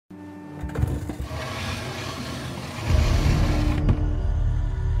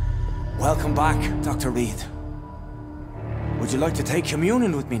Welcome back, Dr. Reed. Would you like to take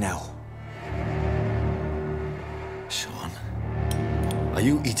communion with me now? Sean, are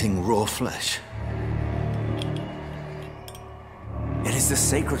you eating raw flesh? It is the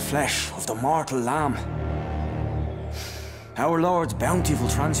sacred flesh of the mortal lamb. Our Lord's bountiful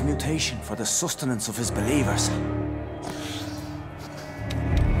transmutation for the sustenance of his believers.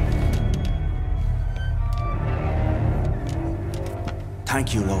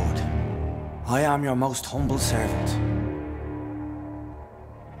 Thank you, Lord. I am your most humble servant.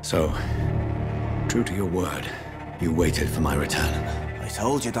 So, true to your word, you waited for my return. I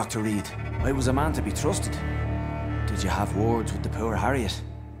told you, Dr. Reed, I was a man to be trusted. Did you have words with the poor Harriet?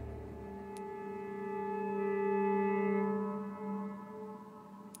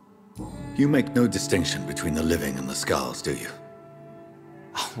 You make no distinction between the living and the skulls, do you?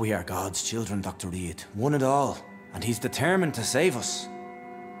 We are God's children, Dr. Reed. One and all. And he's determined to save us.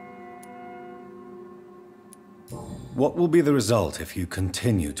 What will be the result if you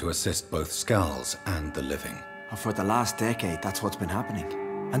continue to assist both skulls and the living? For the last decade, that's what's been happening.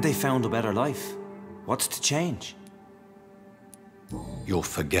 And they found a better life. What's to change? You're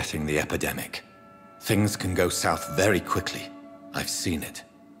forgetting the epidemic. Things can go south very quickly. I've seen it.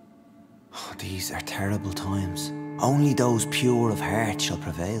 Oh, these are terrible times. Only those pure of heart shall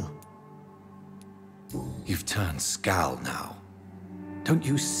prevail. You've turned Skal now. Don't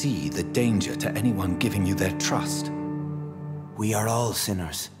you see the danger to anyone giving you their trust? We are all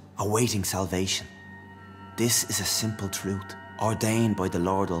sinners, awaiting salvation. This is a simple truth, ordained by the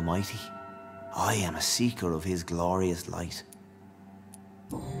Lord Almighty. I am a seeker of his glorious light.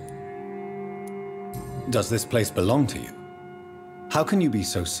 Does this place belong to you? How can you be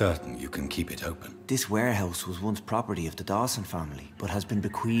so certain you can keep it open? This warehouse was once property of the Dawson family, but has been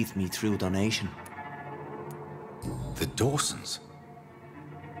bequeathed me through donation. The Dawsons?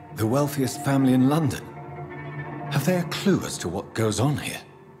 The wealthiest family in London? Have they a clue as to what goes on here?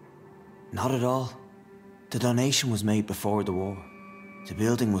 Not at all. The donation was made before the war. The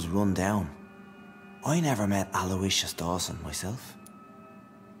building was run down. I never met Aloysius Dawson myself.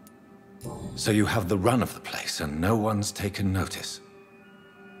 So you have the run of the place and no one's taken notice?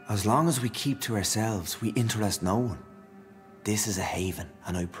 As long as we keep to ourselves, we interest no one. This is a haven,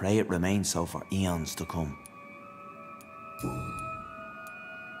 and I pray it remains so for eons to come.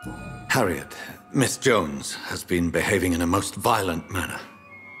 Harriet, Miss Jones, has been behaving in a most violent manner.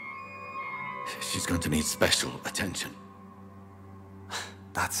 She's going to need special attention.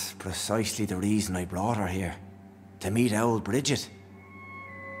 That's precisely the reason I brought her here. To meet old Bridget.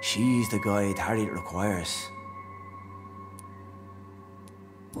 She's the guide Harriet requires.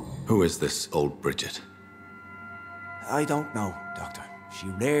 Who is this old Bridget? I don't know, Doctor. She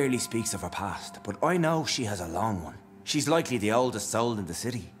rarely speaks of her past, but I know she has a long one. She's likely the oldest soul in the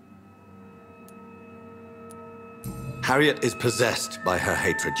city. Harriet is possessed by her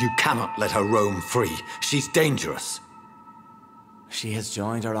hatred. You cannot let her roam free. She's dangerous. She has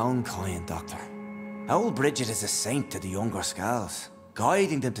joined her own kind, Doctor. Old Bridget is a saint to the younger Skals,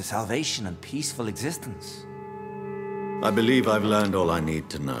 guiding them to salvation and peaceful existence. I believe I've learned all I need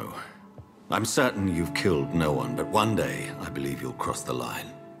to know. I'm certain you've killed no one, but one day I believe you'll cross the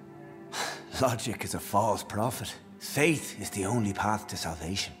line. Logic is a false prophet. Faith is the only path to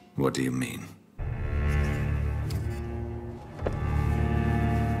salvation. What do you mean?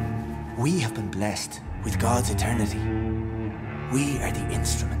 We have been blessed with God's eternity. We are the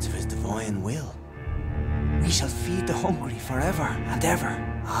instruments of his divine will. We shall feed the hungry forever and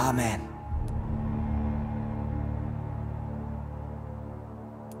ever. Amen.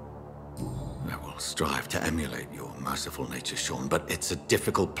 I will strive to emulate your merciful nature, Sean, but it's a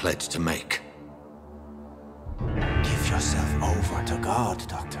difficult pledge to make. Give yourself over to God,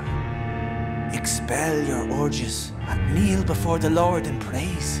 Doctor. Expel your urges and kneel before the Lord in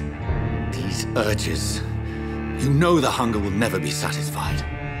praise. These urges... You know the hunger will never be satisfied.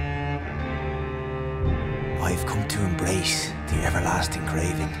 I've come to embrace the everlasting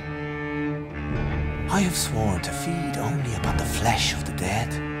craving. I have sworn to feed only upon the flesh of the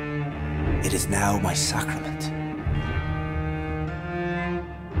dead. It is now my sacrament.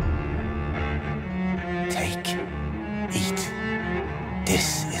 Take, eat.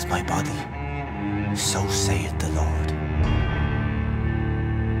 This is my body. So saith the Lord.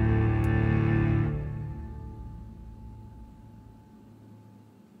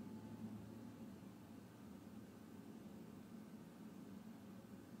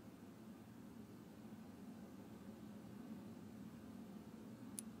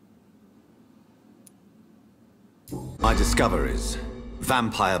 My discoveries.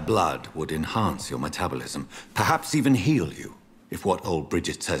 Vampire blood would enhance your metabolism, perhaps even heal you. If what old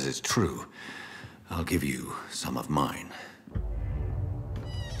Bridget says is true, I'll give you some of mine.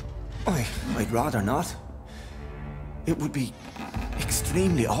 I'd rather not. It would be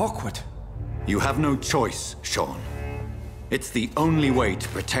extremely awkward. You have no choice, Sean. It's the only way to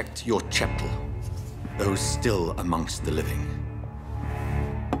protect your Cheptel, those still amongst the living.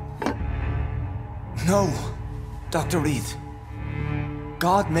 No, Dr. Reed.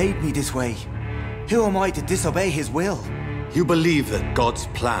 God made me this way. Who am I to disobey his will? You believe that God's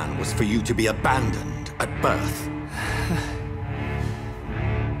plan was for you to be abandoned at birth?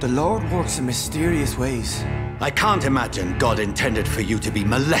 The Lord works in mysterious ways. I can't imagine God intended for you to be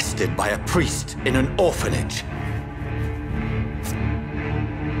molested by a priest in an orphanage.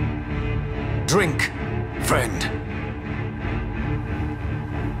 Drink, friend.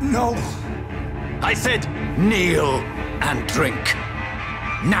 No! I said kneel and drink.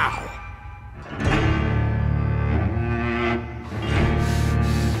 Now!